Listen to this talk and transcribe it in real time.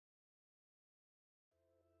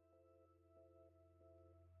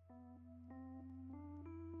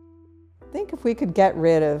think if we could get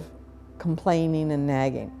rid of complaining and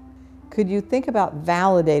nagging, could you think about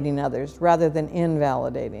validating others rather than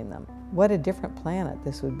invalidating them? What a different planet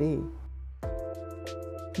this would be.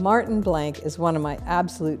 Martin Blank is one of my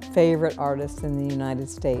absolute favorite artists in the United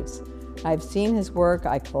States. I've seen his work,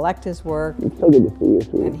 I collect his work. It's so good to see you,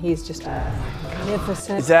 sweetie. And he's just a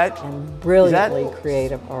magnificent and brilliantly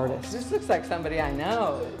creative artist. This looks like somebody I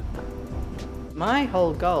know. My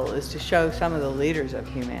whole goal is to show some of the leaders of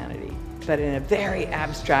humanity, but in a very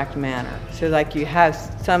abstract manner. So like you have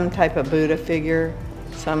some type of Buddha figure,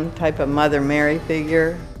 some type of Mother Mary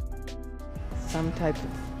figure, some type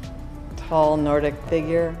of tall Nordic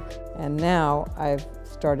figure. And now I've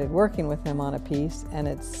started working with him on a piece, and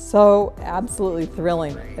it's so absolutely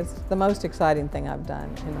thrilling. It's the most exciting thing I've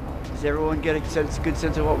done. Does everyone get a good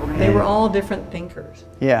sense of what we're going to do? They were all different thinkers.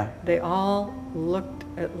 Yeah. They all looked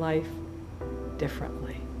at life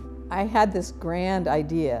differently. I had this grand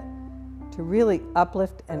idea to really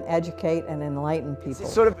uplift and educate and enlighten people.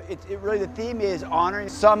 It's sort of, really the theme is honoring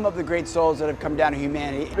some of the great souls that have come down to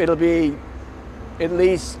humanity. It'll be at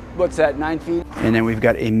least, what's that, 9 feet? And then we've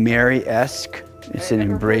got a Mary-esque. It's an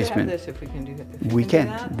embracement. This if we can do that. We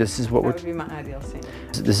can. This is what that would be my ideal scene.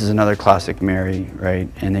 This is another classic Mary, right?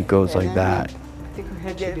 And it goes like that. I think her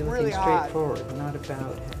head should be looking straight forward, not a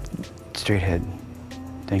bowed head. Straight head.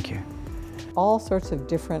 Thank you. All sorts of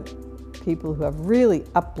different people who have really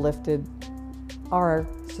uplifted our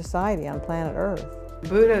society on planet Earth.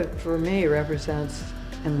 Buddha, for me, represents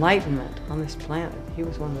enlightenment on this planet. He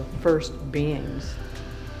was one of the first beings,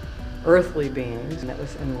 earthly beings, that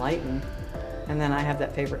was enlightened. And then I have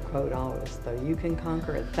that favorite quote always, though you can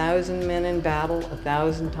conquer 1,000 men in battle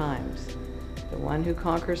 1,000 times, the one who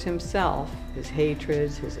conquers himself, his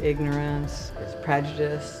hatreds, his ignorance, his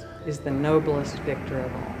prejudice, is the noblest victor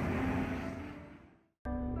of all.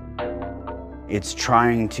 It's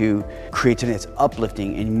trying to create something that's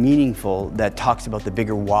uplifting and meaningful that talks about the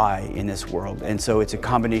bigger why in this world. And so it's a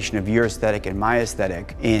combination of your aesthetic and my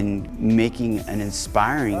aesthetic in making an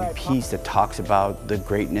inspiring piece that talks about the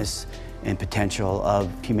greatness and potential of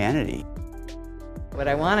humanity. What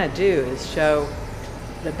I want to do is show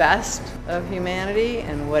the best of humanity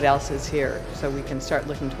and what else is here, so we can start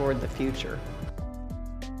looking toward the future.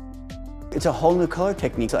 It's a whole new color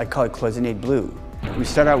technique. I call it cloisonné blue. We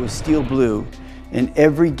start out with steel blue, and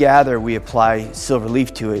every gather we apply silver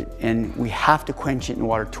leaf to it, and we have to quench it in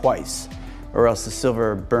water twice, or else the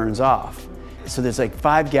silver burns off. So there's like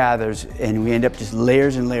 5 gathers, and we end up just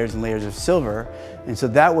layers and layers and layers of silver. And so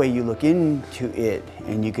that way you look into it,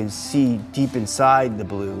 and you can see deep inside the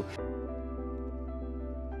blue.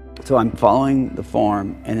 So I'm following the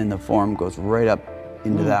form, and then the form goes right up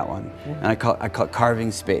into that one. And I call it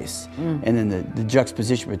carving space. And then the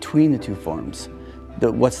juxtaposition between the two forms.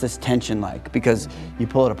 What's this tension like? Because you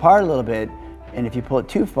pull it apart a little bit, and if you pull it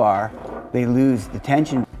too far, they lose the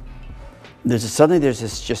tension. Suddenly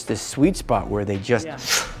there's just this sweet spot where they just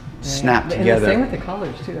snap together. And the same with the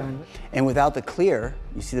colors too. And without the clear,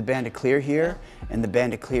 you see the band of clear here and the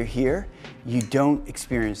band of clear here, you don't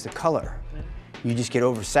experience the color. You just get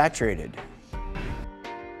oversaturated.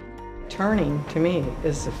 Turning, to me,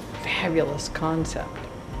 is a fabulous concept.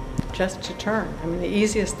 Just to turn. I mean, the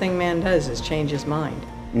easiest thing man does is change his mind.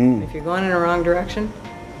 If you're going in the wrong direction,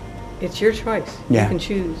 it's your choice. You can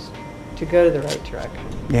choose to go to the right direction.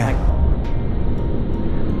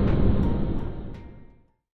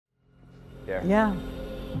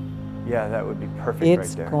 Yeah, that would be perfect right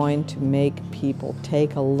there. It's going to make people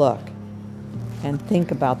take a look and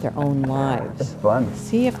think about their own lives. It's fun.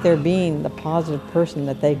 See if they're being the positive person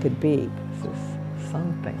that they could be. This is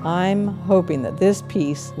something. I'm hoping that this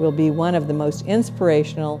piece will be one of the most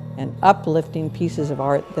inspirational and uplifting pieces of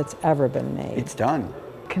art that's ever been made. It's done.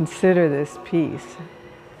 Consider this piece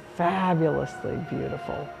fabulously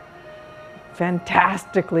beautiful,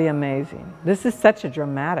 fantastically amazing. This is such a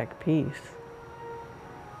dramatic piece.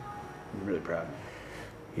 I'm really proud.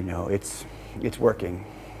 You know, it's working.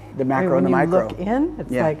 The macro and the micro. When you look in,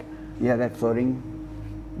 it's like... Yeah, that floating,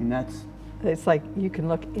 and that's... It's like you can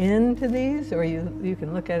look into these, or you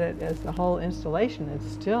can look at it as the whole installation.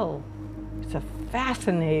 It's a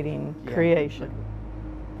fascinating creation.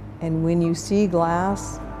 And when you see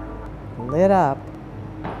glass lit up,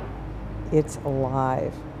 it's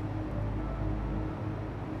alive.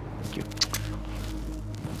 Thank you.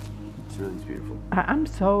 It's really beautiful. I'm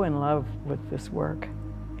so in love with this work,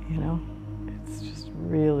 you know? It's just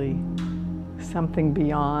really something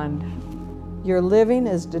beyond. Your living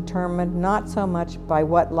is determined not so much by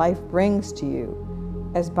what life brings to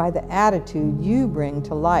you, as by the attitude you bring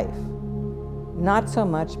to life. Not so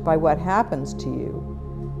much by what happens to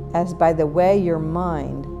you, as by the way your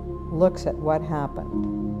mind looks at what happened.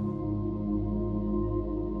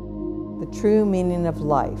 The true meaning of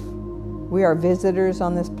life. We are visitors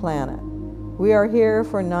on this planet. We are here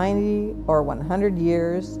for 90 or 100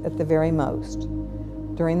 years at the very most.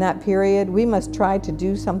 During that period, we must try to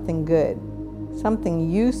do something good, something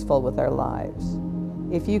useful with our lives.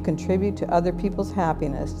 If you contribute to other people's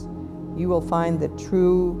happiness, you will find the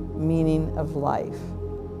true meaning of life.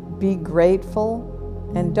 Be grateful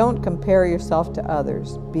and don't compare yourself to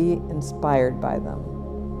others. Be inspired by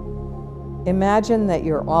them. Imagine that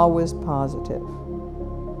you're always positive,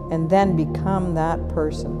 and then become that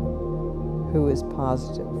person who is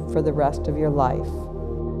positive for the rest of your life.